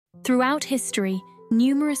Throughout history,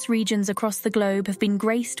 numerous regions across the globe have been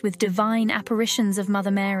graced with divine apparitions of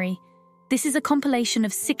Mother Mary. This is a compilation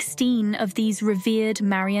of 16 of these revered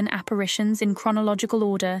Marian apparitions in chronological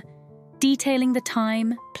order, detailing the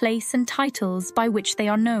time, place, and titles by which they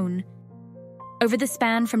are known. Over the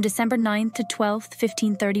span from December 9th to 12th,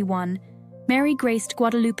 1531, Mary graced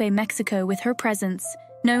Guadalupe, Mexico with her presence,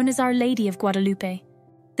 known as Our Lady of Guadalupe.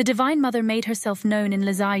 The Divine Mother made herself known in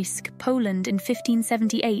Lizajsk, Poland in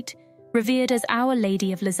 1578, revered as Our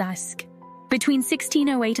Lady of Lizajsk. Between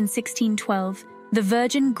 1608 and 1612, the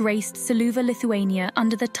Virgin graced Saluva, Lithuania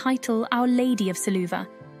under the title Our Lady of Saluva.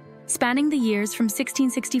 Spanning the years from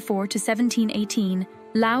 1664 to 1718,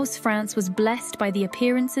 Laos, France was blessed by the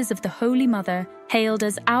appearances of the Holy Mother, hailed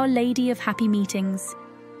as Our Lady of Happy Meetings.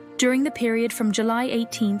 During the period from July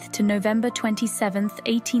 18th to November 27th,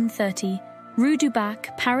 1830, Rue du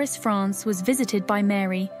Bac, Paris, France was visited by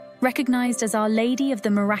Mary, recognized as Our Lady of the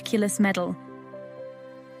Miraculous Medal.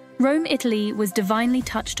 Rome, Italy was divinely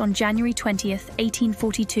touched on January 20th,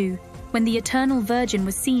 1842, when the Eternal Virgin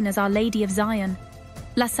was seen as Our Lady of Zion.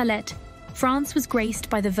 La Salette, France was graced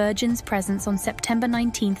by the Virgin's presence on September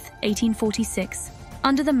 19th, 1846,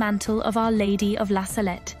 under the mantle of Our Lady of La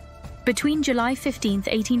Salette. Between July 15th,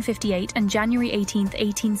 1858 and January 18th,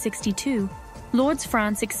 1862, Lourdes,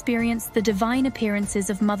 France experienced the divine appearances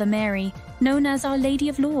of Mother Mary, known as Our Lady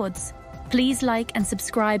of Lourdes. Please like and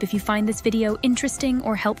subscribe if you find this video interesting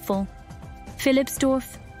or helpful.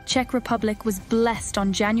 Philipsdorf, Czech Republic was blessed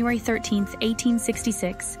on January 13th,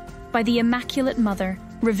 1866, by the Immaculate Mother,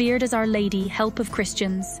 revered as Our Lady, Help of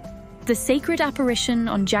Christians. The sacred apparition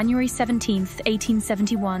on January 17th,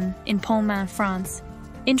 1871, in Pontmain, France,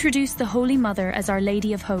 introduced the Holy Mother as Our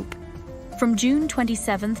Lady of Hope. From June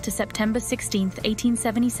 27th to September 16th,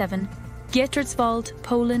 1877, Gietertswald,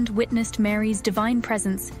 Poland witnessed Mary's divine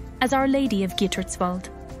presence as Our Lady of Gietertswald.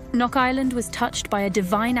 Knock Island was touched by a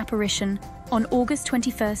divine apparition on August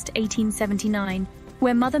 21st, 1879,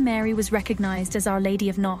 where Mother Mary was recognized as Our Lady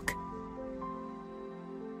of Knock.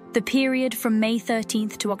 The period from May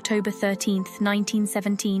 13th to October 13th,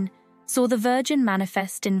 1917, saw the Virgin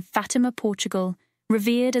manifest in Fatima, Portugal,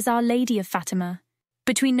 revered as Our Lady of Fatima.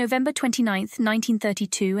 Between November 29th,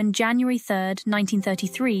 1932 and January 3rd,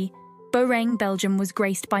 1933, Beauraing, Belgium was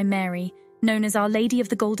graced by Mary, known as Our Lady of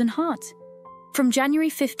the Golden Heart. From January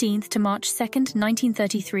 15th to March 2nd,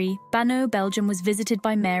 1933, Bano, Belgium was visited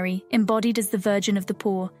by Mary, embodied as the Virgin of the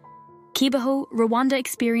Poor. Kibeho, Rwanda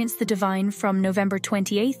experienced the divine from November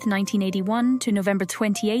 28th, 1981 to November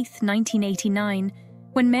 28th, 1989,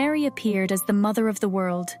 when Mary appeared as the Mother of the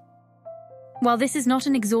World. While this is not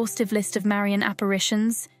an exhaustive list of Marian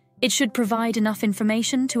apparitions, it should provide enough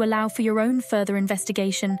information to allow for your own further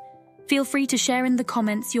investigation. Feel free to share in the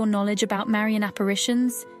comments your knowledge about Marian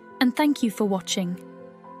apparitions, and thank you for watching.